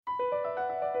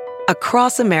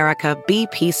Across America,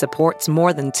 BP supports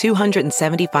more than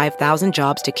 275,000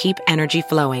 jobs to keep energy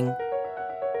flowing.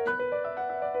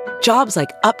 Jobs like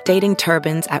updating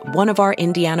turbines at one of our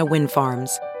Indiana wind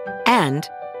farms and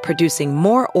producing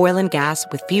more oil and gas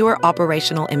with fewer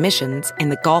operational emissions in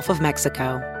the Gulf of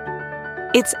Mexico.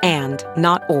 It's and,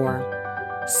 not or.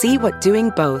 See what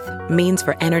doing both means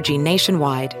for energy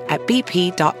nationwide at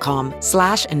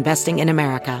bp.com/investing in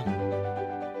America.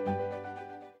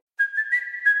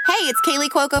 Hey, it's Kaylee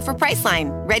Cuoco for Priceline.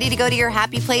 Ready to go to your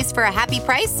happy place for a happy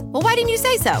price? Well, why didn't you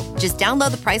say so? Just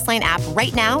download the Priceline app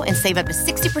right now and save up to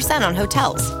 60% on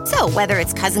hotels. So whether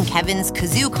it's Cousin Kevin's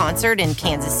Kazoo Concert in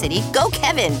Kansas City, go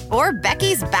Kevin, or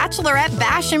Becky's Bachelorette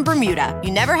Bash in Bermuda,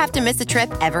 you never have to miss a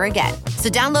trip ever again. So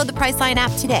download the Priceline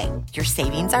app today. Your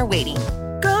savings are waiting.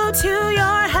 Go to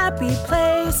your happy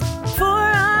place for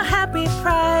a happy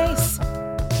price.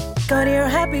 Go to your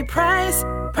happy price,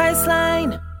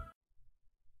 Priceline.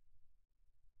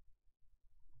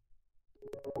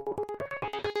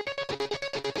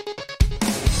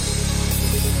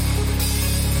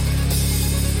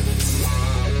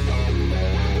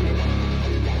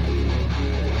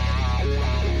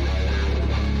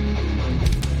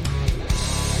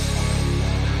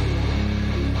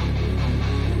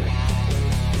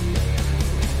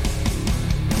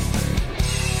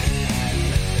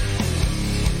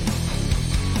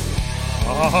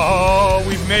 Oh,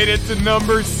 we've made it to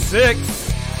number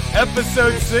 6,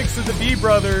 episode 6 of the B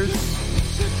Brothers.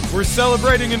 We're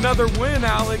celebrating another win,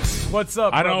 Alex. What's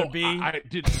up, Brother B?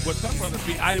 What's up, Brother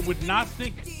B? I would not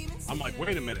think. I'm like,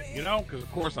 wait a minute, because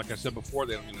of course, like I said before,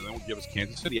 they don't give us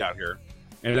Kansas City out here.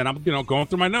 And then I'm, going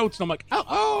through my notes, and I'm like,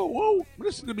 whoa,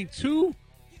 this is going to be 2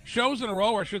 shows in a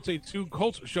row, or I should say 2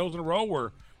 Colts shows in a row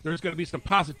where there's going to be some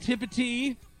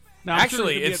positivity. Now,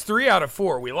 actually, it's 3 out of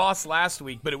 4. We lost last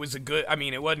week, but it was a good. I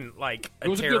mean, it wasn't like a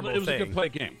terrible thing. It was a good play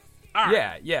game. All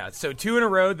right. Yeah. So 2 in a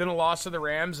row, then a loss to the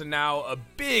Rams, and now a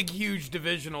big, huge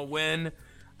divisional win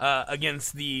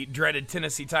against the dreaded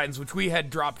Tennessee Titans, which we had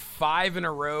dropped 5 in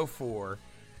a row for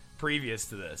previous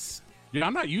to this. Yeah,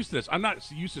 I'm not used to this. I'm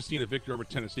not used to seeing a victory over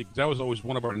Tennessee because that was always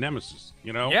one of our nemesis,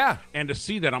 Yeah. And to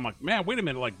see that, I'm like, man, wait a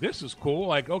minute. Like, this is cool.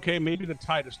 Like, okay, maybe the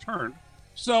tide has turned.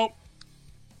 So,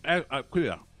 I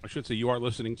should say you are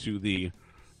listening to the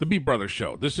B Brothers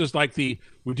show. This is like we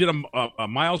did a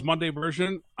Miles Monday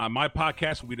version on my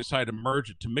podcast, and we decided to merge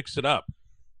it to mix it up,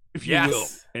 if you will.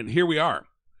 And here we are.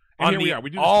 On the we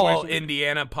do All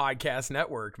Indiana Podcast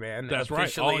Network, man. That's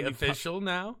officially official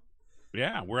now.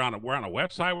 Yeah, we're on a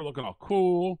website. We're looking all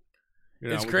cool.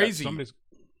 It's crazy.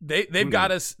 They've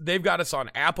got us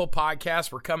on Apple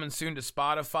Podcasts. We're coming soon to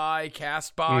Spotify,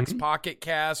 Castbox, Pocket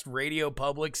Cast, Radio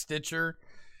Public, Stitcher.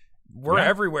 We're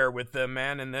everywhere with them,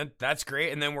 man, and that's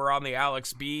great. And then we're on the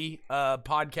Alex B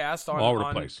podcast. All over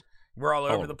the place. We're all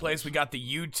over the place. We got the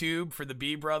YouTube for the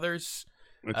B Brothers.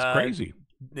 It's crazy.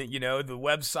 The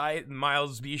website,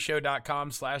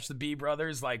 milesbshow.com/the B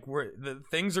Brothers. Like, the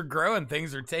things are growing.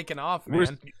 Things are taking off,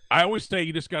 man. I always say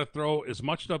you just got to throw as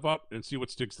much stuff up and see what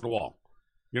sticks to the wall.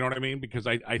 You know what I mean? Because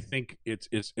I think it's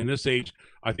in this age,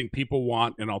 I think people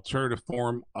want an alternative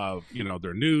form of,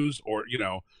 their news or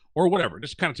whatever.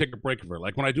 Just kind of take a break from it.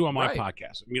 Like when I do on my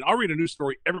podcast, I mean, I'll read a news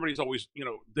story. Everybody's always,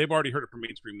 they've already heard it from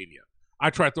mainstream media. I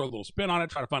try to throw a little spin on it,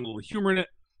 try to find a little humor in it.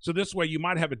 So this way you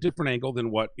might have a different angle than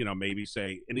what, maybe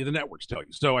say any of the networks tell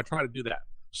you. So I try to do that.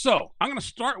 So I'm going to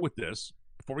start with this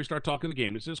before we start talking the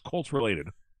game. This is Colts related.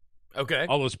 Okay.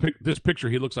 Although this picture,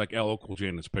 he looks like LL Cool J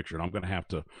in this picture, and I'm going to have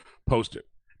to post it.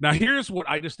 Now, here's what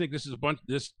I just think this is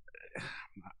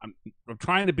I'm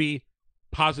trying to be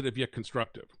positive yet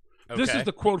constructive. Okay. This is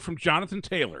the quote from Jonathan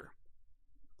Taylor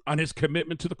on his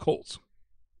commitment to the Colts.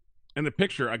 And the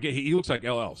picture, he looks like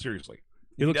LL, seriously.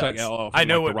 He looks like LL. I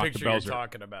know what picture you're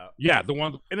talking about. Yeah, the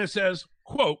one. And it says,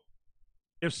 quote,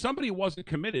 if somebody wasn't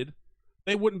committed,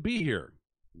 they wouldn't be here.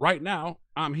 Right now,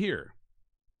 I'm here.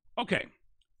 Okay.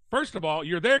 First of all,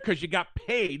 you're there because you got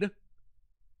paid.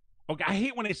 Okay, I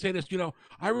hate when they say this,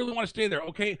 I really want to stay there.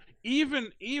 Okay,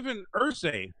 even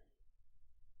Irsay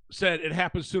said it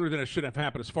happened sooner than it should have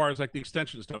happened as far as like the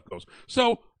extension stuff goes.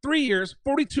 So 3 years,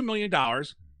 $42 million.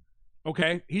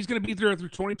 Okay, he's going to be there through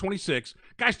 2026.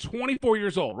 Guy's 24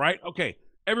 years old, right? Okay,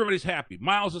 everybody's happy.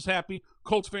 Miles is happy.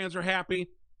 Colts fans are happy.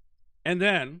 And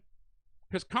then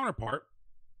his counterpart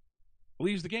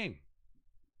leaves the game.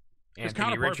 His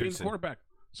counterpart being the quarterback.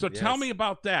 So tell me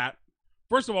about that.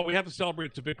 First of all, we have to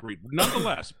celebrate it's a victory,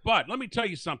 nonetheless. But let me tell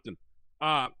you something.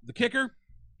 The kicker,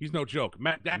 he's no joke.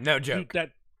 No joke.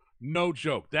 No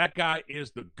joke. That guy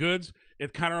is the goods.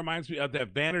 it kind of reminds me of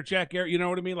that Vanderjack era. You know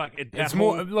what I mean? Like it's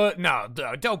more. No,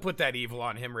 don't put that evil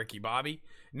on him, Ricky Bobby.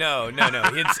 No.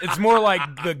 It's more like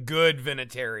the good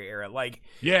Vinatieri era. Like,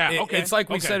 it's like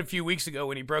we said a few weeks ago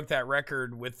when he broke that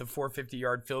record with the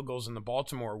 450-yard field goals in the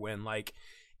Baltimore win. Like,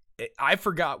 I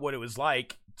forgot what it was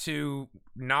like to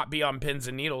not be on pins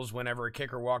and needles whenever a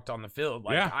kicker walked on the field.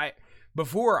 Like,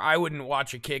 Before, I wouldn't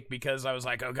watch a kick because I was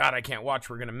like, oh, God, I can't watch.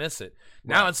 We're going to miss it.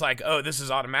 Now it's like, oh, this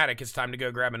is automatic. It's time to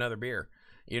go grab another beer.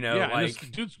 You know,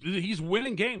 like dude, he's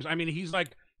winning games. I mean, he's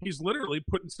literally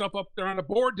putting stuff up there on the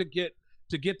board to get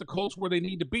the Colts where they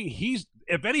need to be.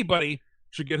 If anybody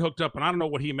should get hooked up, and I don't know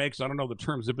what he makes. I don't know the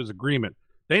terms of his agreement.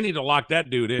 They need to lock that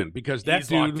dude in because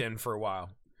he's locked in for a while.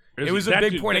 It was a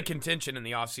big point of contention in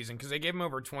the offseason because they gave him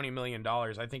over $20 million.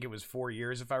 I think it was 4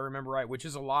 years, if I remember right, which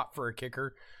is a lot for a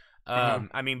kicker.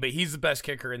 I mean, but he's the best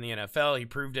kicker in the NFL. He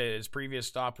proved it at his previous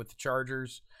stop with the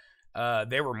Chargers.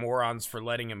 They were morons for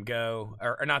letting him go,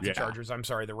 or not the Chargers. I'm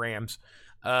sorry, the Rams.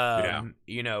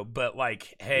 You know, but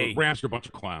like, hey, the Rams are a bunch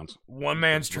of clowns. One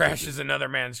man's trash is another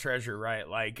man's treasure, right?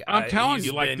 Like, I'm telling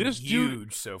you, like this huge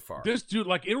dude so far. This dude,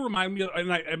 like, it reminded me of,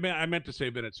 and I meant to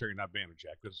say Vinatieri, not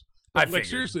Vanderjack, because like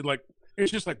seriously, like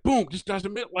it's just like boom, just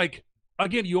doesn't like.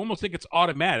 Again, you almost think it's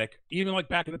automatic, even like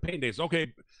back in the Payne days.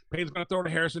 Okay, Payne's going to throw to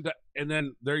Harrison, and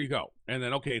then there you go. And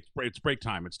then, okay, it's break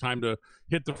time. It's time to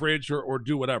hit the fridge or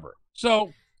do whatever.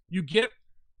 So you get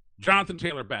Jonathan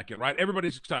Taylor back in, right?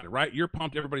 Everybody's excited, right? You're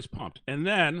pumped. Everybody's pumped. And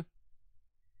then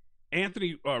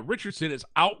Anthony Richardson is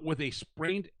out with a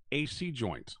sprained AC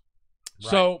joint.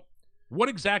 Right. So what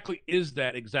exactly is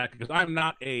that exactly? Because I'm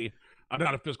not a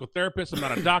physical therapist. I'm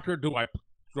not a doctor. Do I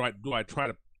try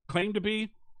to claim to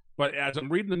be? But as I'm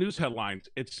reading the news headlines,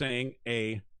 it's saying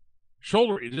it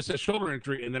just says shoulder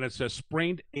injury, and then it says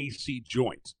sprained AC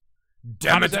joint.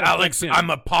 Damn it, Alex, I'm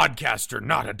a podcaster,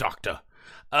 not a doctor.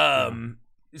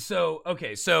 So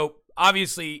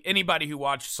obviously anybody who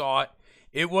watched saw it.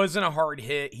 It wasn't a hard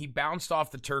hit. He bounced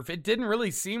off the turf. It didn't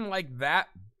really seem like that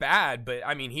bad, but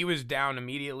I mean, he was down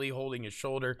immediately holding his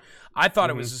shoulder. I thought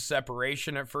it was a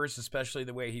separation at first, especially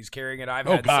the way he's carrying it. I've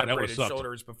had separated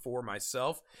shoulders before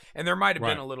myself, and there might have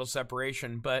been a little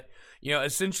separation, but you know,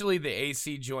 essentially the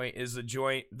AC joint is the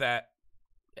joint that,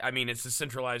 I mean, it's the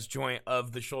centralized joint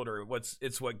of the shoulder.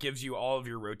 It's what gives you all of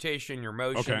your rotation, your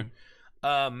motion. Okay.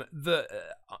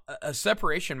 A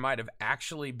separation might have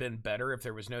actually been better if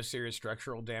there was no serious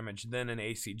structural damage than an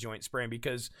AC joint sprain,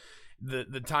 because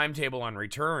the timetable on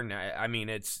return, I mean,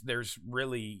 there's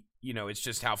really, you know, it's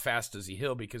just how fast does he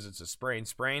heal, because it's a sprain.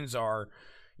 Sprains are,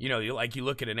 you know, you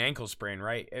look at an ankle sprain,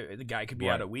 right? The guy could be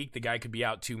out a week. The guy could be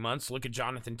out 2 months. Look at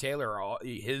Jonathan Taylor.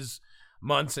 His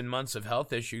months and months of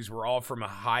health issues were all from a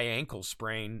high ankle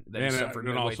sprain that he suffered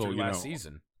midway through last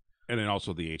season. And then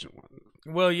also the agent one.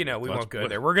 Well, you know, we won't go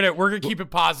there. We're gonna keep it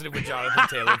positive with Jonathan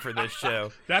Taylor for this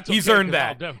show. He's earned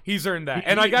that. He's earned that.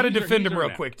 And I got to defend him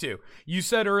real quick too. You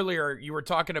said earlier, you were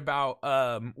talking about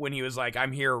when he was like,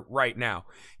 "I'm here right now."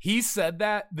 He said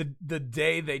that the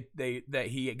day that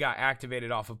he got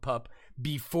activated off of PUP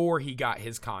before he got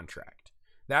his contract.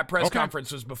 That press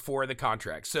conference was before the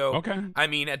contract. So, I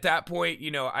mean, at that point,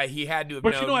 you know, he had to have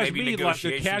known maybe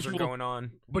negotiations were going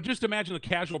on. But just imagine the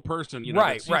casual person, you know,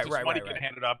 right. Get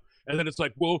handed up, and then it's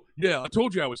like, well, yeah, I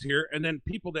told you I was here. And then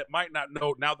people that might not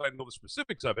know, now that I know the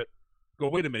specifics of it, go,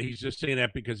 wait a minute, he's just saying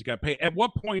that because he got paid. At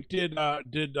what point did our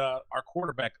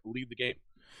quarterback leave the game?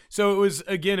 So it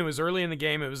was early in the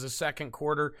game. It was the second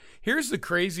quarter. Here's the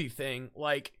crazy thing,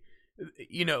 like,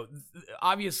 you know,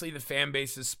 obviously the fan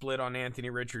base is split on Anthony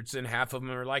Richardson. Half of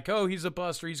them are like, oh, he's a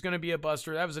buster. He's going to be a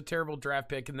buster. That was a terrible draft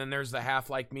pick. And then there's the half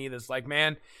like me that's like,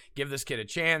 man, give this kid a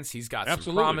chance. He's got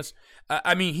some promise.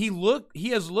 I mean, he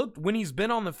has looked, when he's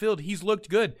been on the field, he's looked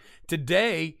good.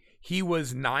 Today, he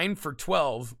was 9 for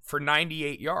 12 for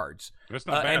 98 yards. That's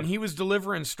not bad. And he was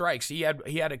delivering strikes. He had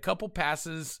a couple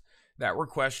passes that were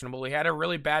questionable. He had a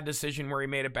really bad decision where he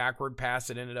made a backward pass.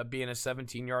 It ended up being a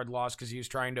 17-yard loss because he was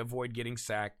trying to avoid getting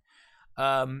sacked.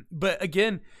 But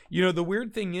again, you know, the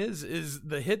weird thing is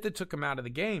the hit that took him out of the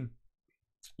game.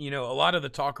 You know, a lot of the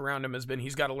talk around him has been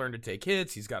he's got to learn to take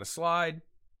hits. He's got to slide.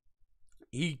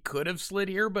 He could have slid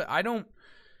here, but I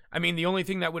mean, the only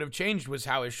thing that would have changed was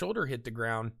how his shoulder hit the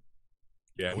ground.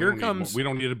 Yeah, we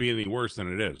don't need to be any worse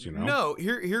than it is, you know? No,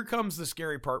 here comes the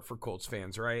scary part for Colts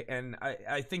fans, right? And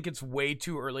I think it's way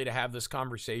too early to have this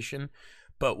conversation,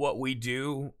 but what we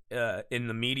do in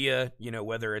the media, you know,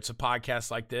 whether it's a podcast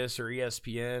like this or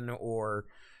ESPN or,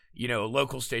 you know, a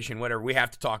local station, whatever, we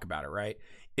have to talk about it, right?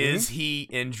 Mm-hmm. Is he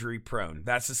injury prone?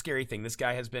 That's the scary thing. This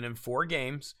guy has been in 4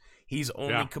 games. He's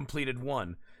only completed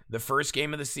 1. The first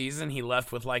game of the season, he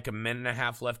left with like a minute and a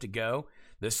half left to go.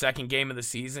 The second game of the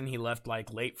season, he left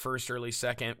like late first, early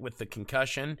second with the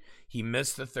concussion. He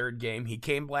missed the third game. He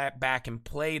came back and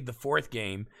played the fourth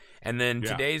game. And then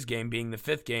today's game being the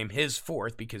fifth game, his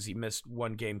fourth, because he missed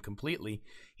one game completely,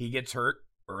 he gets hurt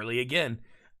early again.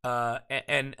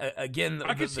 Again,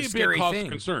 the scary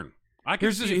thing. Concern.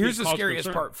 Here's the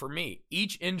scariest part for me.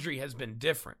 Each injury has been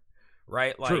different.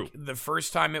 Right? Like True. The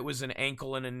first time it was an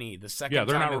ankle and a knee. The second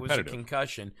time it was a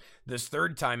concussion. This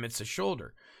third time it's a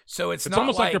shoulder. So it's not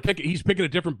almost like he's picking a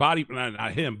different body,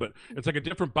 not him, but it's like a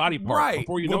different body part. Right.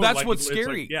 Before you well, know that's it, like, what's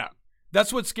scary. Yeah.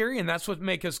 That's what's scary, and that's what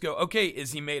make us go, okay,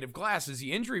 is he made of glass? Is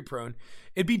he injury prone?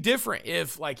 It'd be different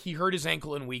if like he hurt his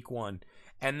ankle in week 1,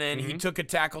 and then he took a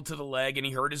tackle to the leg, and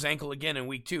he hurt his ankle again in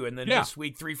week 2, and then missed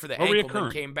week 3 for the ankle,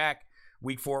 and came back.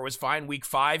 Week 4 was fine. Week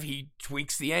 5, he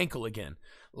tweaks the ankle again.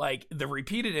 Like the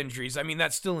repeated injuries, I mean,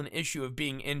 that's still an issue of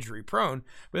being injury prone,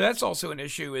 but that's also an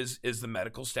issue is the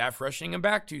medical staff rushing him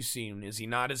back too soon? Is he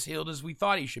not as healed as we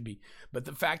thought he should be? But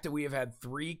the fact that we have had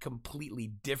 3 completely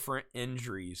different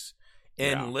injuries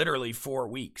in literally 4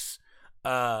 weeks,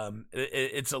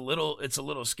 it's a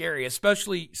little scary,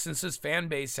 especially since his fan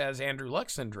base has Andrew Luck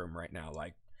syndrome right now.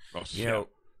 Like, you know,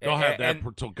 they'll have that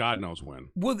until God knows when.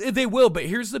 Well, they will, but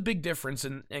here's the big difference,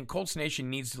 and Colts Nation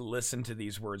needs to listen to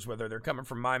these words, whether they're coming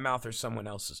from my mouth or someone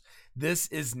else's. This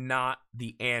is not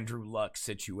the Andrew Luck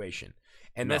situation,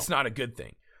 and that's not a good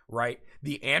thing, right?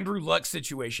 The Andrew Luck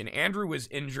situation, Andrew was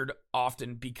injured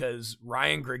often because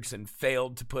Ryan Grigson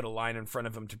failed to put a line in front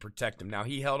of him to protect him. Now,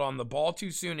 he held on the ball too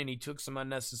soon, and he took some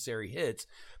unnecessary hits,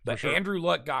 but Andrew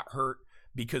Luck got hurt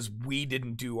because we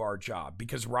didn't do our job,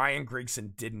 because Ryan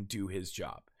Grigson didn't do his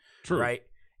job. True. Right?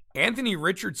 Anthony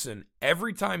Richardson,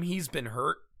 every time he's been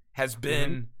hurt, has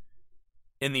been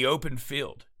in the open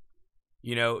field.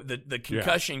 You know, the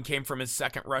concussion came from his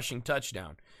second rushing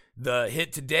touchdown. The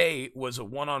hit today was a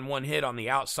one-on-one hit on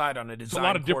the outside on a design quarterback. A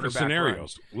lot of different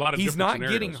scenarios. He's not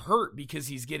getting hurt because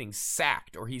he's getting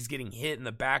sacked or he's getting hit in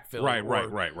the backfield. Right.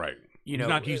 You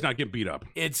know, he's not getting beat up.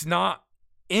 It's not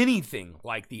anything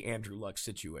like the Andrew Luck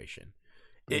situation.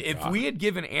 If we had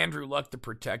given Andrew Luck the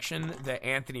protection that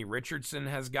Anthony Richardson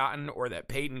has gotten or that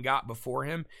Peyton got before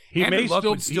him, Andrew Luck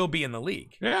would still be in the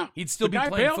league. Yeah. He'd still be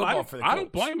playing football for the Colts. I don't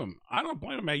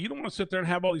blame him. Man. You don't want to sit there and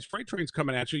have all these freight trains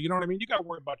coming at you. You know what I mean? You got to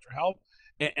worry about your health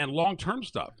and long-term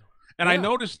stuff. And I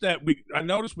noticed we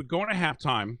go into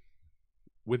halftime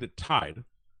with it tied,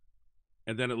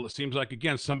 and then it seems like,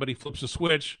 again, somebody flips a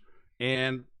switch,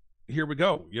 and here we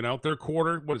go. You know, third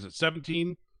quarter, what is it,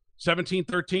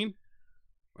 17-13?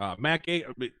 Mac, I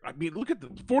mean, look at the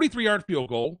 43-yard field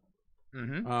goal.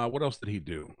 What else did he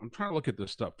do? I'm trying to look at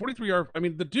this stuff. 43-yard. I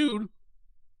mean, the dude,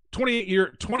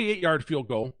 28-yard field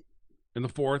goal in the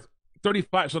fourth,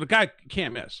 35. So the guy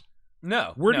can't miss.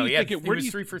 No. Where do you think it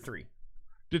was 3 for 3?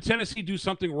 Did Tennessee do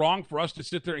something wrong for us to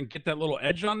sit there and get that little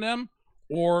edge on them,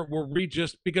 or were we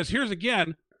just because here's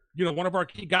again, you know, one of our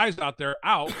key guys out there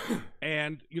out,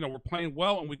 and you know we're playing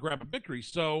well and we grab a victory.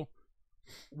 So.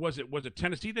 Was it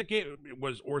Tennessee that gave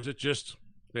or is it just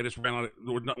they just ran out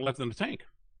left in the tank?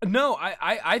 No,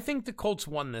 I think the Colts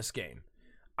won this game.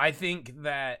 I think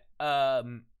that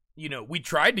you know, we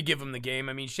tried to give him the game.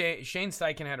 I mean, Shane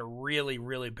Steichen had a really,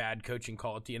 really bad coaching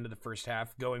call at the end of the first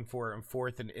half, going for it on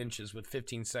 4th and inches with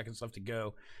 15 seconds left to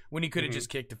go when he could have just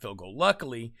kicked a field goal.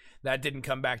 Luckily, that didn't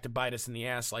come back to bite us in the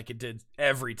ass like it did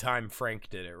every time Frank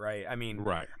did it, right? I mean,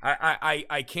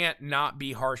 I can't not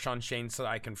be harsh on Shane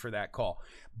Steichen for that call.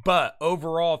 But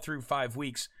overall, through 5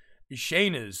 weeks,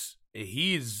 Shane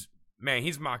he's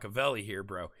Machiavelli here,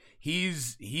 bro.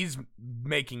 He's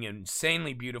making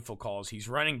insanely beautiful calls. He's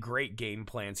running great game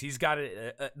plans. He's got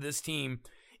this team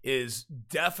is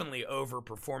definitely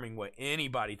overperforming what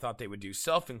anybody thought they would do,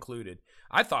 self included.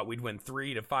 I thought we'd win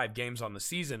 3 to 5 games on the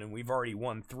season, and we've already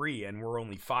won 3, and we're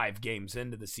only 5 games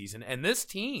into the season. And this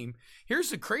team, here's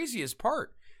the craziest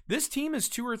part: this team is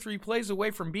 2 or 3 plays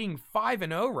away from being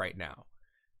 5-0 right now.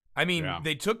 I mean,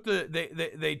 they took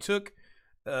they took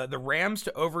the Rams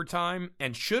to overtime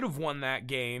and should have won that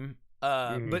game,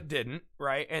 but didn't,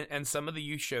 right? And some of the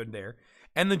youth showed there.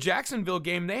 And the Jacksonville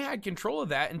game, they had control of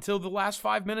that until the last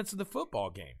 5 minutes of the football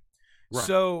game. Right.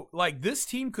 So, like, this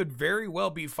team could very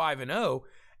well be 5-0,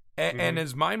 and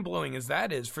as mind-blowing as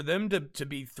that is, for them to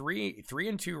be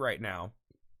 3-2 right now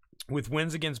with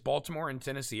wins against Baltimore and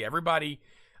Tennessee, everybody,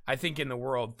 I think, in the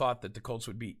world thought that the Colts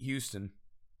would beat Houston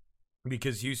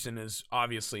because Houston is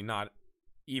obviously not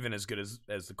even as good as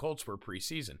the Colts were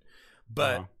preseason.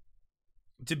 But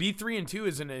to be 3-2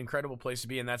 is an incredible place to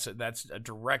be, and that's a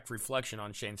direct reflection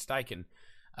on Shane Steichen.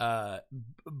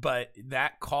 But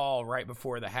that call right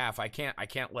before the half, I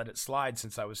can't let it slide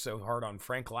since I was so hard on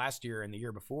Frank last year and the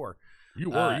year before. You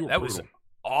were brutal.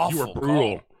 awful. You were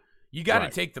brutal. Call. You got to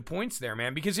take the points there,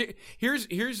 man, because here's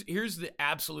the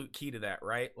absolute key to that,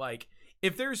 right? Like,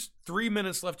 if there's 3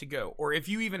 minutes left to go, or if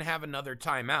you even have another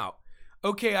timeout,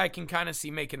 okay, I can kind of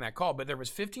see making that call, but there was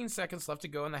 15 seconds left to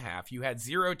go in the half. You had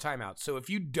 0 timeouts. So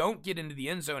if you don't get into the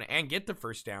end zone and get the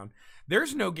first down,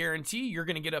 there's no guarantee you're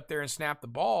going to get up there and snap the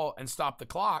ball and stop the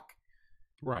clock.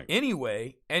 Right.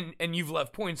 Anyway, and you've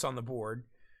left points on the board.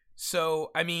 So,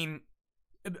 I mean,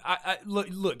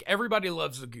 look, everybody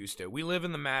loves the gusto. We live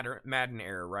in the Madden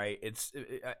era, right? It's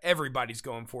everybody's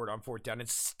going for it on fourth down.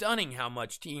 It's stunning how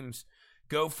much teams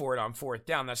go for it on fourth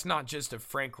down. That's not just a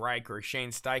Frank Reich or a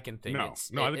Shane Steichen thing. No,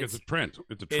 I think it's a trend.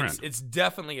 It's a trend. It's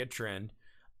definitely a trend.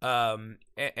 And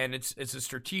it's a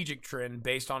strategic trend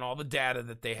based on all the data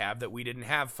that they have that we didn't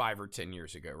have 5 or 10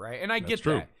 years ago, right? And I get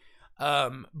that.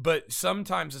 But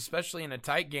sometimes, especially in a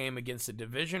tight game against a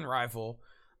division rival,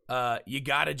 you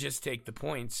got to just take the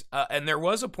points. And there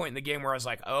was a point in the game where I was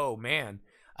like, oh, man.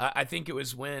 I think it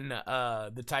was when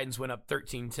the Titans went up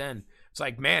 13-10. It's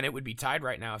like, man, it would be tied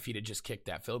right now if he'd have just kicked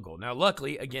that field goal. Now,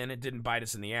 luckily, again, it didn't bite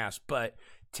us in the ass, but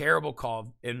terrible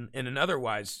call in an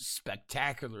otherwise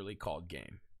spectacularly called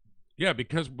game. Yeah,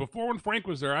 because before when Frank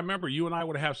was there, I remember you and I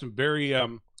would have some very, I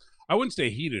wouldn't say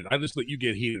heated. I just let you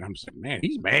get heated. I'm just like, man,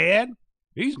 he's mad.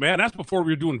 He's mad. That's before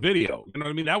we were doing video. You know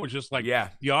what I mean? That was just like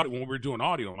the audio when we were doing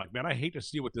audio. I'm like, man, I hate to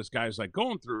see what this guy's like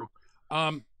going through.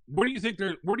 Where do you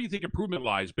think improvement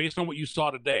lies based on what you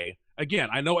saw today? Again,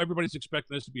 I know everybody's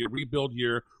expecting this to be a rebuild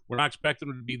year. We're not expecting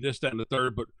it to be this, that, and the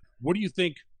third. But what do you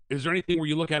think? Is there anything where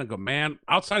you look at it and go, man,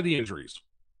 outside the injuries,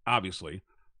 obviously,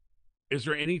 is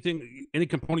there any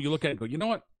component you look at and go, you know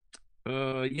what?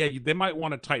 They might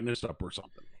want to tighten this up or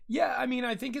something. Yeah, I mean,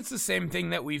 I think it's the same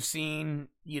thing that we've seen,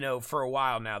 for a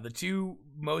while now. The two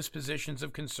most positions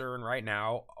of concern right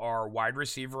now are wide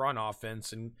receiver on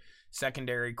offense and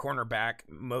secondary cornerback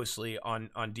mostly on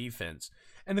defense.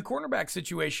 And the cornerback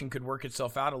situation could work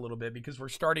itself out a little bit because we're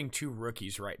starting 2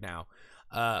 rookies right now.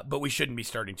 But we shouldn't be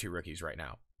starting 2 rookies right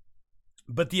now.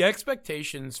 But the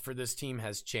expectations for this team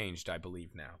has changed, I believe,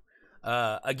 now.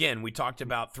 Again, we talked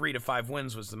about 3 to 5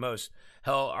 wins was the most.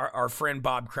 Hell, our friend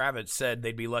Bob Kravitz said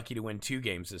they'd be lucky to win 2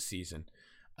 games this season.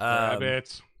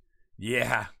 Kravitz.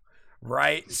 Yeah,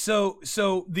 right. So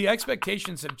the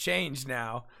expectations have changed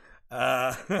now.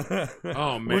 Oh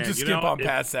man, we'll just skip on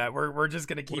past that. We're just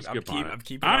gonna keep. I'm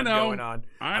keeping on going on.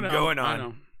 I'm going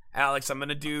on. Alex, I'm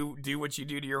gonna do what you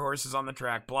do to your horses on the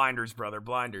track. Blinders, brother.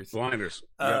 Blinders.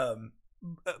 Yep.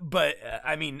 But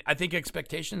I mean, I think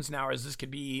expectations now is this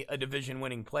could be a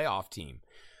division-winning playoff team.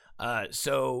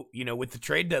 So with the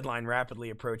trade deadline rapidly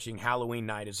approaching, Halloween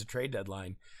night is a trade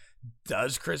deadline.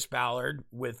 Does Chris Ballard,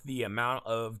 with the amount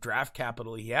of draft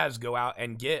capital he has, go out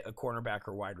and get a cornerback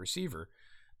or wide receiver?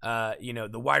 The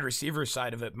wide receiver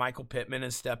side of it, Michael Pittman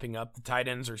is stepping up. The tight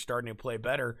ends are starting to play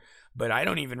better, but I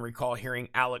don't even recall hearing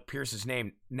Alec Pierce's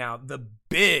name. Now, the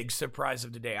big surprise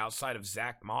of today, outside of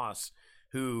Zach Moss,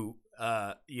 who,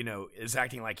 is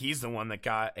acting like he's the one that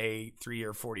got a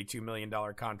 3-year, $42 million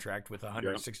contract with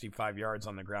 165 yards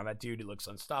on the ground. That dude looks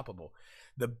unstoppable.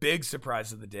 The big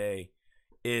surprise of the day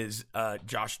is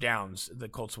Josh Downs, the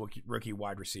Colts rookie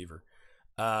wide receiver.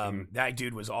 That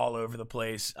dude was all over the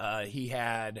place. He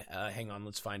had, hang on,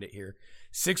 let's find it here.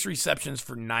 6 receptions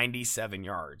for 97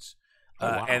 yards.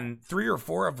 Wow. And 3 or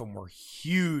 4 of them were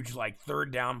huge, like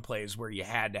third down plays where you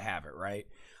had to have it, right?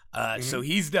 So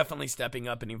he's definitely stepping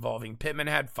up and evolving. Pittman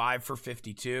had 5 for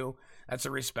 52. That's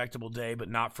a respectable day, but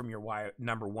not from your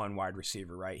number 1 wide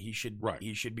receiver, right? He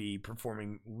should be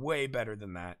performing way better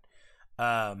than that.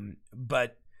 I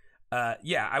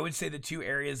would say the 2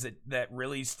 areas that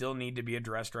really still need to be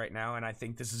addressed right now, and I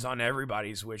think this is on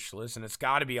everybody's wish list, and it's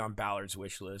got to be on Ballard's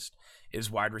wish list,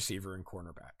 is wide receiver and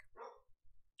cornerback.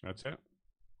 That's it.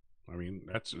 I mean,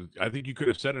 I think you could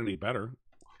have said any better.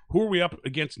 Who are we up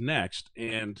against next,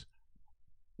 and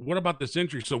what about this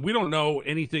injury? So we don't know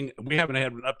anything. We haven't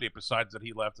had an update besides that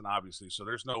he left, and obviously, so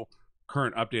there's no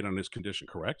current update on his condition,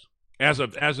 correct? As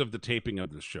of the taping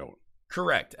of this show.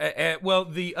 Correct. Well,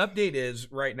 the update is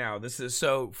right now. This is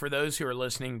so for those who are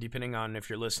listening, depending on if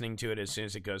you're listening to it as soon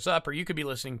as it goes up, or you could be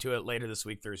listening to it later this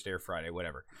week, Thursday or Friday,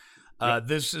 whatever. Yep.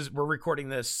 We're recording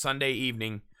this Sunday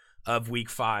evening of week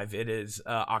 5. It is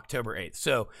October 8th.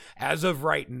 So as of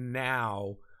right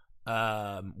now,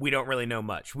 we don't really know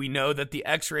much. We know that the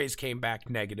X-rays came back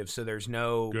negative, so there's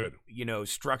no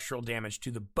structural damage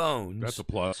to the bones. That's a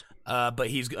plus. But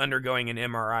he's undergoing an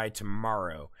MRI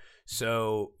tomorrow.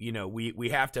 So, we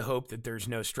have to hope that there's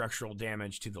no structural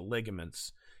damage to the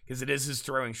ligaments, because it is his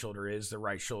throwing shoulder, is the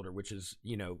right shoulder, which is,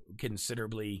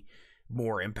 considerably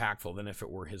more impactful than if it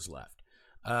were his left.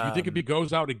 Do you think if he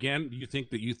goes out again, do you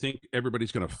think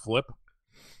everybody's going to flip?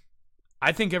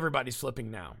 I think everybody's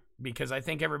flipping now because I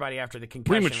think everybody after the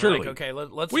concussion, prematurely. Like, okay,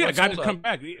 let's. We had a guy hold to up. come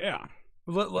back. Yeah.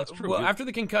 That's true. Well, after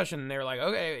the concussion, they're like,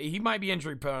 okay, he might be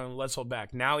injury prone. Let's hold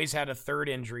back. Now he's had a third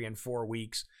injury in 4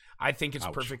 weeks. I think it's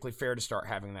perfectly fair to start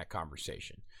having that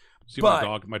conversation. See, my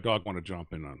dog want to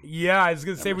jump in on. Yeah, I was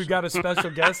gonna say we've got a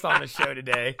special guest on the show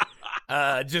today.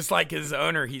 Just like his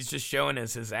owner, he's just showing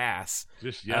us his ass.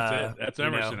 That's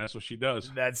Emerson. That's what she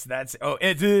does. That's. Oh,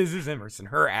 it is Emerson.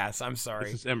 Her ass. I'm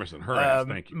sorry. This is Emerson. Her ass.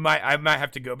 Thank you. I might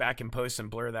have to go back and post and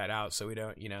blur that out so we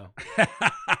don't.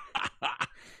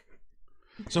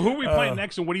 So who are we playing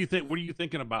next, and what do you think? What are you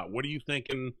thinking about? What are you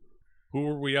thinking? Who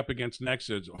are we up against next?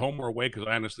 Is it home or away? Because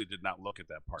I honestly did not look at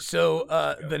that part. So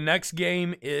the next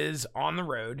game is on the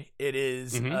road. It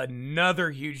is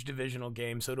another huge divisional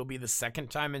game. So it'll be the second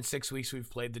time in 6 weeks we've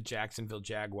played the Jacksonville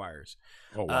Jaguars.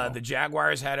 Oh, wow. The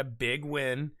Jaguars had a big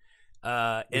win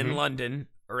in London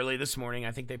early this morning.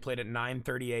 I think they played at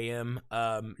 9:30 a.m.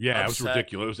 It was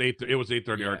ridiculous. It was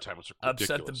 8:30 our time. It was ridiculous.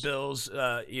 Upset the Bills.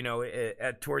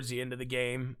 At towards the end of the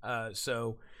game.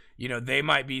 So they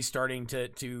might be starting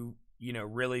to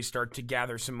really start to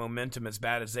gather some momentum as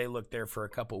bad as they looked there for a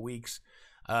couple weeks.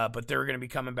 But they're going to be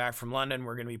coming back from London.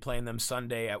 We're going to be playing them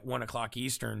Sunday at 1:00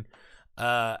 Eastern.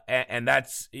 And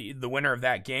that's the winner of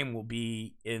that game will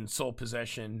be in sole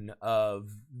possession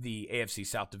of the AFC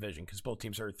South Division because both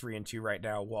teams are 3-2 right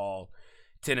now, while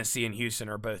Tennessee and Houston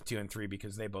are both 2-3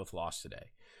 because they both lost today.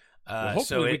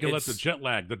 Hopefully we can let the jet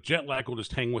lag will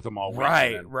just hang with them all.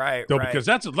 Right. Because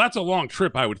that's a long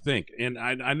trip, I would think. And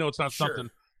I know it's not something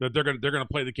that they're gonna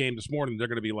play the game this morning. They're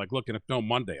gonna be like looking at film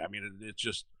Monday. I mean, it's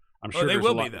just I'm sure they there's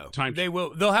will a lot be though. Time.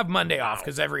 They'll have Monday off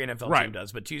because every NFL team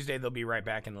does. But Tuesday they'll be right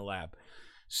back in the lab.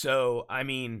 So I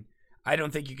mean, I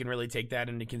don't think you can really take that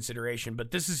into consideration. But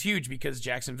this is huge because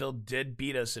Jacksonville did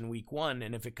beat us in Week 1,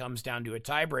 and if it comes down to a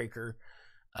tiebreaker,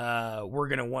 we're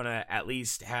gonna want to at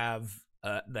least have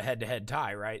the head-to-head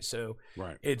tie, right? So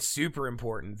it's super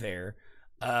important there.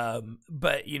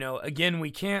 But again, we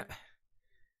can't.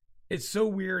 It's so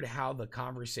weird how the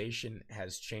conversation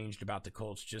has changed about the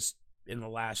Colts just in the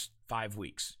last 5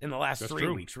 weeks, in the last 3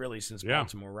 weeks, really, since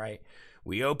Baltimore, right?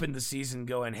 We opened the season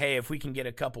going, hey, if we can get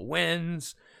a couple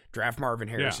wins, draft Marvin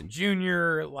Harrison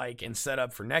Jr., and set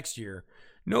up for next year,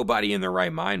 nobody in their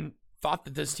right mind thought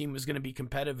that this team was going to be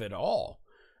competitive at all.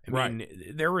 I mean,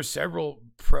 there were several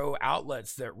pro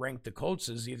outlets that ranked the Colts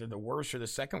as either the worst or the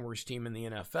second worst team in the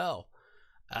NFL.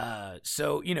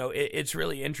 So it's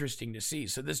really interesting to see.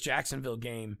 So this Jacksonville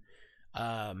game,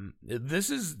 this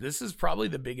is probably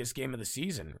the biggest game of the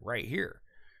season right here.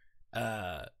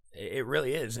 It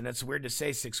really is, and it's weird to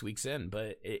say 6 weeks in,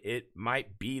 but it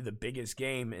might be the biggest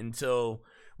game until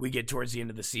we get towards the end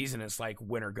of the season. It's like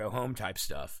win or go home type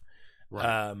stuff.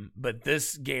 Right. But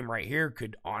this game right here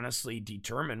could honestly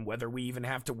determine whether we even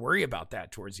have to worry about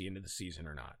that towards the end of the season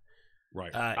or not.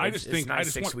 Right. It's not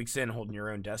 6 weeks in holding your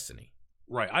own destiny.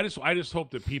 Right. I just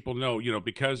hope that people know,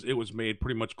 because it was made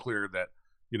pretty much clear that,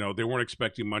 they weren't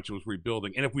expecting much. It was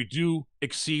rebuilding. And if we do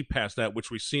exceed past that,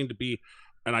 which we seem to be,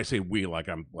 and I say we, like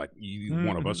I'm like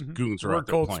one of us goons are out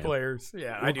there Colts playing. Players.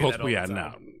 Yeah, I do that all the time.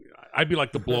 No. I'd be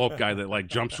like the blow up guy that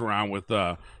jumps around with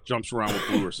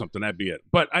blue or something. That'd be it.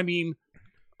 But I mean,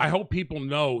 I hope people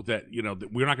know that, that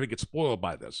we're not going to get spoiled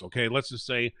by this. Okay. Let's just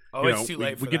say, it's too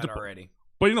late for that already.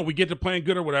 But we get to playing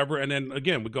good or whatever. And then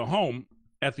again, we go home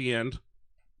at the end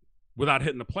without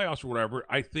hitting the playoffs or whatever.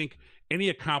 I think any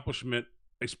accomplishment,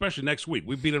 especially next week,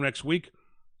 we beat them next week.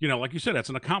 Like you said, that's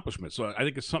an accomplishment. So I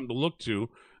think it's something to look to.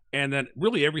 And then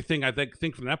really everything I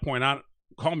think from that point on,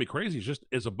 call me crazy,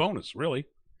 is a bonus, really.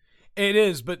 It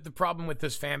is, but the problem with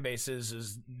this fan base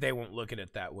is they won't look at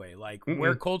it that way.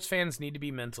 Where Colts fans need to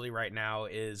be mentally right now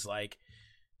is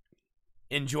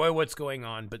enjoy what's going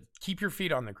on, but keep your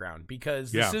feet on the ground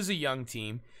because this is a young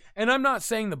team. And I'm not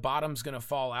saying the bottom's going to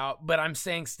fall out, but I'm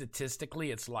saying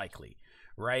statistically it's likely.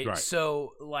 Right.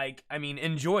 So,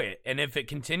 enjoy it. And if it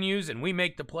continues and we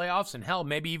make the playoffs and hell,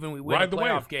 maybe even we win a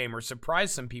playoff game or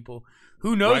surprise some people,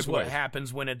 who knows what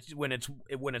happens when it's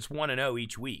 1-0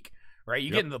 each week, right?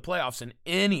 You get into the playoffs and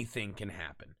anything can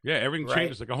happen. Yeah, everything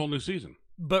changes like a whole new season.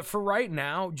 But for right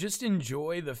now, just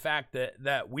enjoy the fact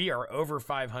that we are over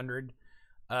 500.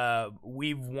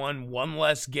 We've won one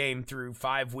less game through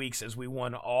 5 weeks as we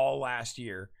won all last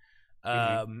year.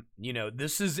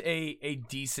 This is a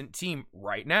decent team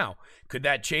right now. Could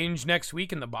that change next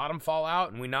week and the bottom fall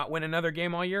out and we not win another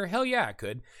game all year? Hell yeah, it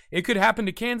could. It could happen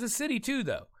to Kansas City too,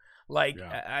 though.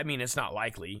 I mean, it's not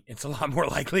likely. It's a lot more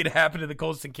likely to happen to the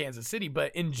Colts than Kansas City,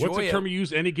 but enjoy it. What's the term you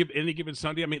use? Any given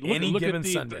Sunday? I mean, look given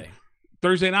Sunday.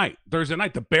 Thursday night,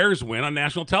 the Bears win on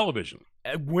national television.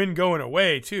 A win going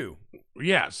away too.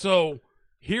 Yeah. So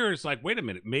here it's like, wait a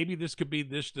minute, maybe this could be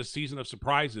the season of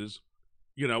surprises.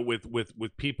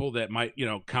 With people that might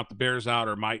count the Bears out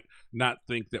or might not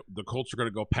think that the Colts are going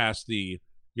to go past the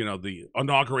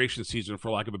inauguration season,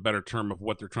 for lack of a better term, of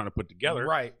what they're trying to put together.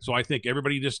 Right. So I think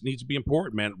everybody just needs to be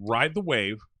important, man. Ride the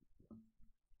wave.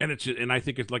 And I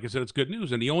think it's, like I said, it's good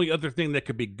news. And the only other thing that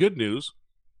could be good news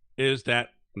is that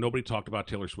nobody talked about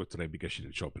Taylor Swift today because she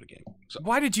didn't show up in the game. So,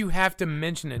 why did you have to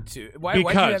mention it to?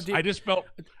 Because I just felt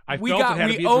it had to be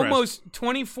addressed. We almost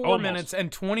 24 minutes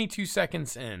and 22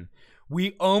 seconds in.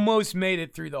 We almost made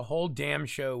it through the whole damn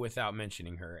show without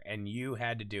mentioning her, and you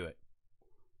had to do it.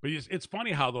 But it's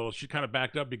funny how, though, she kind of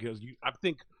backed up because I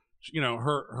think,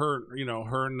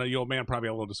 her and the old man probably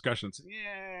had a little discussion. And said,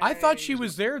 yeah. I thought she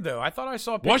was there, though. I thought I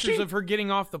saw pictures of her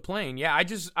getting off the plane. Yeah, I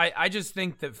just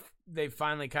think that they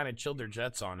finally kind of chilled their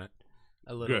jets on it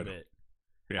a little bit.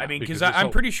 Yeah, I mean, because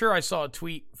I'm pretty sure I saw a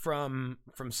tweet from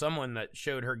someone that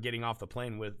showed her getting off the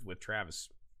plane with Travis.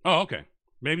 Oh, okay.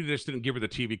 Maybe they just didn't give her the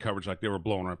TV coverage like they were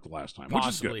blowing her up the last time.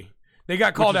 Possibly. Which is good. They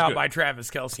got called out by Travis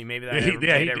Kelce. Maybe that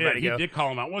made everybody go. He did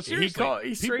call him out. Well,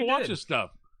 seriously, people watch this stuff.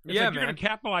 It's like, you're going to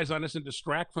capitalize on this and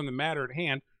distract from the matter at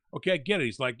hand. Okay, I get it.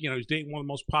 He's like, he's dating one of the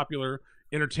most popular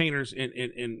entertainers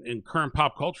in current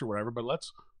pop culture, whatever. But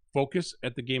let's focus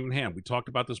at the game in hand. We talked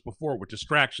about this before with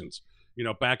distractions.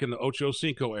 Back in the Ocho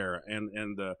Cinco era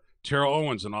and the Terrell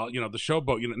Owens and all. The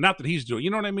Showboat. Not that he's doing. You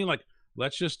know what I mean? Like,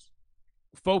 let's just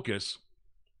focus.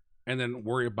 And then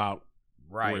worry about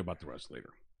the rest later.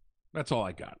 That's all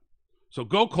I got. So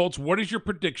go Colts. What is your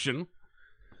prediction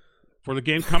for the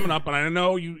game coming up? And I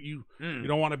know you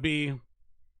don't want to be,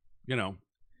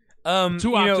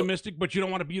 too optimistic, but you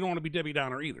don't want to be Debbie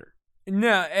Downer either.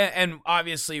 No, and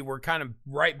obviously we're kind of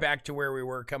right back to where we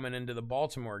were coming into the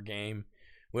Baltimore game.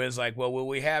 Was like, well, will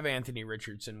we have Anthony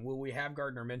Richardson? Will we have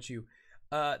Gardner Minshew?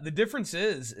 The difference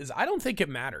is I don't think it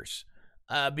matters.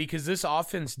 Because this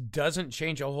offense doesn't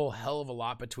change a whole hell of a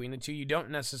lot between the two. You don't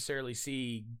necessarily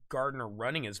see Gardner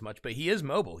running as much, but he is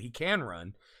mobile. He can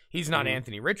run. He's not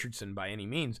Anthony Richardson by any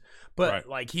means, but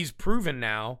he's proven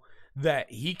now that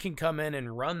he can come in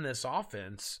and run this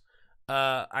offense.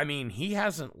 I mean, he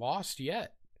hasn't lost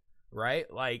yet, right?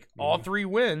 Like all 3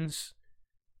 wins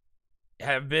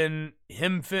have been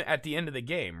him at the end of the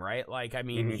game, right? Like, I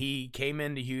mean, he came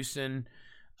into Houston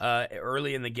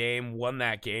early in the game, won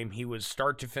that game. He was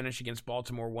start to finish against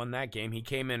Baltimore, won that game. He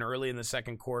came in early in the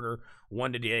second quarter,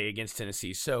 won today against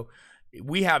Tennessee. So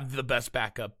we have the best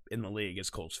backup in the league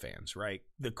as Colts fans, right?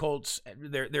 The Colts,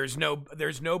 there's no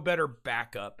better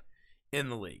backup in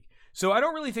the league. So I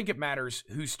don't really think it matters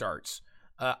who starts.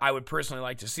 I would personally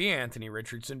like to see Anthony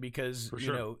Richardson because,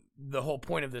 the whole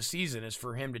point of the season is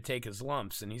for him to take his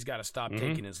lumps, and he's got to stop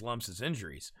taking his lumps as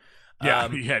injuries.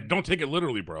 Yeah, don't take it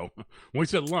literally, bro. When we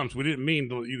said lumps, we didn't mean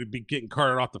you to be getting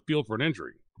carted off the field for an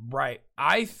injury. Right.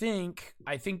 I think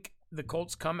the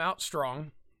Colts come out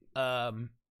strong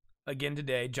again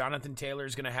today. Jonathan Taylor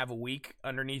is going to have a week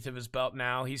underneath of his belt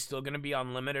now. He's still going to be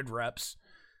on limited reps.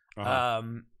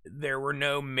 There were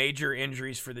no major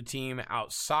injuries for the team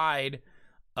outside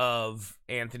of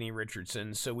Anthony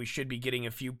Richardson, so we should be getting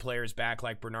a few players back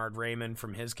like Bernard Raymond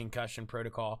from his concussion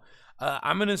protocol.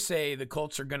 I'm going to say the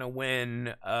Colts are going to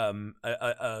win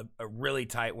a really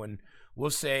tight one. We'll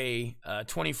say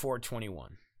 24-21.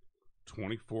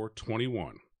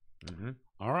 24-21.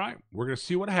 All right. We're going to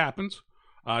see what happens.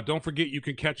 Don't forget you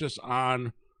can catch us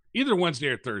on either Wednesday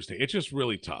or Thursday. It's just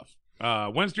really tough.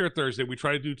 Wednesday or Thursday, we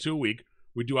try to do 2 a week.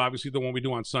 We do obviously the one we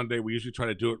do on Sunday. We usually try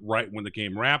to do it right when the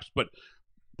game wraps, but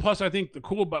plus, I think the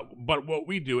cool about what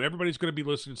we do, everybody's going to be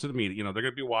listening to the media. They're going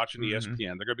to be watching ESPN.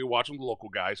 They're going to be watching the local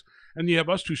guys. And you have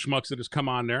us two schmucks that just come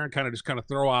on there and kind of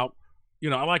throw out,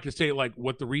 I like to say, like,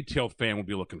 what the retail fan will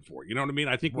be looking for. You know what I mean?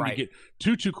 I think when you get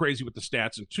too crazy with the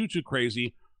stats and too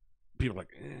crazy, people are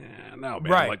like, no,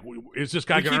 man. Right. Like, is this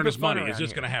guy going to earn his money? Is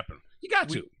this going to happen? You got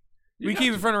to. We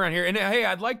keep it fun around here. And, hey,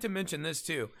 I'd like to mention this,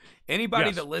 too. Anybody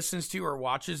that listens to or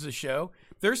watches the show,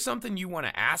 if there's something you want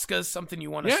to ask us, something you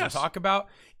want us to talk about,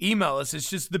 email us. It's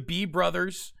just the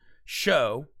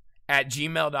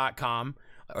bbrothershow@gmail.com.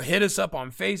 Or hit us up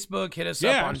on Facebook. Hit us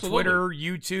up on Twitter,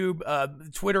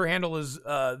 YouTube. Twitter handle is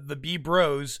the B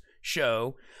Bros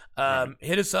Show.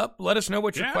 Hit us up. Let us know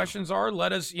what your questions are.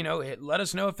 Let us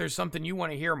know if there's something you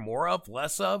want to hear more of,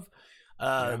 less of.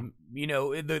 The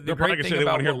great thing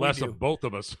about hear what less we do. of both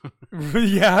of us.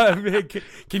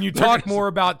 Can you talk more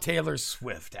about Taylor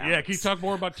Swift, Alex? Yeah, can you talk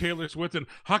more about Taylor Swift? And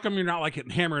how come you're not like hitting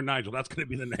Hammer and Nigel? That's going to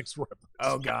be the next reference.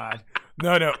 Oh God,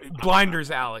 no, blinders,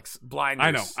 Alex,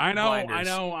 blinders. I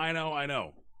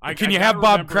know. Can you have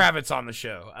Bob Kravitz on the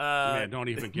show? Man, don't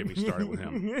even get me started with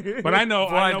him. But I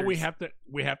know we have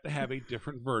to have a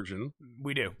different version.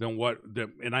 We do.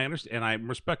 And I understand, and I'm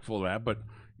respectful of that. But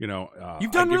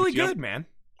you've done really good, man.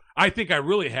 I think I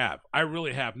really have.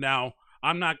 Now,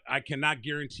 I cannot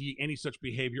guarantee any such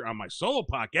behavior on my solo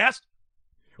podcast.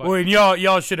 Well, and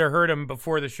y'all should have heard him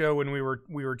before the show when we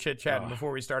were chit chatting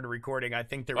before we started recording. I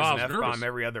think there was an F-bomb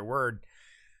every other word.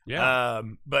 Yeah.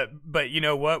 But you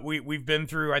know what? We've been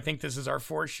through. I think this is our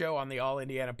 4th show on the All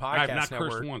Indiana Podcast Network. I've not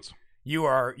cursed once. You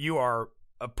are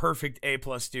a perfect A+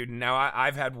 student. Now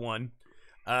I've had one.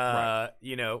 Right.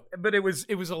 But it was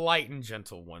a light and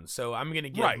gentle one. So I'm gonna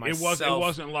give myself it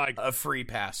wasn't like a free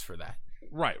pass for that.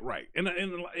 Right.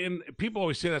 And people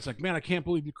always say that. It's like, man, I can't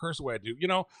believe you curse the way I do.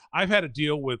 I've had to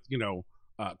deal with,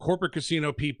 corporate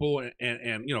casino people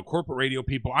and corporate radio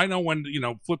people. I know when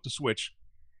to, flip the switch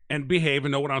and behave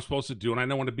and know what I'm supposed to do. And I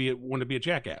know when to be a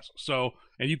jackass. So,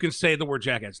 and you can say the word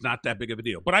jackass. It's not that big of a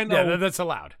deal. But I know that's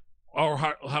allowed. Or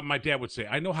how my dad would say,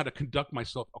 I know how to conduct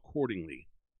myself accordingly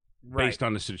based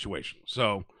on the situation.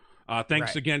 So,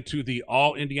 thanks again to the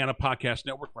All Indiana Podcast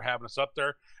Network for having us up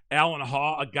there. Alan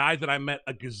Haw, a guy that I met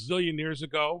a gazillion years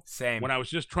ago. Same. When I was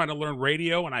just trying to learn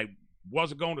radio and I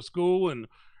wasn't going to school and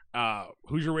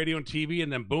Hoosier Radio and TV,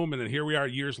 and then boom, and then here we are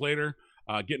years later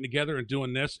getting together and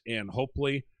doing this, and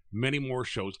hopefully many more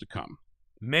shows to come.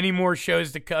 Many more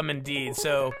shows to come indeed.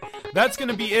 So that's going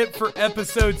to be it for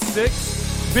episode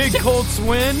 6. Big Colts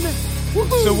win.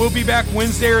 Woo-hoo. So we'll be back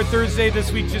Wednesday or Thursday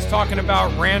this week just talking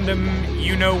about random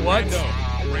you-know-what.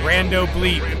 Rando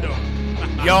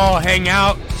bleep. Y'all hang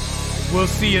out. We'll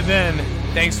see you then.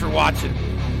 Thanks for watching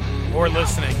or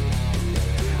listening.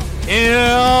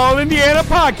 All Indiana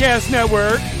Podcast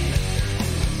Network.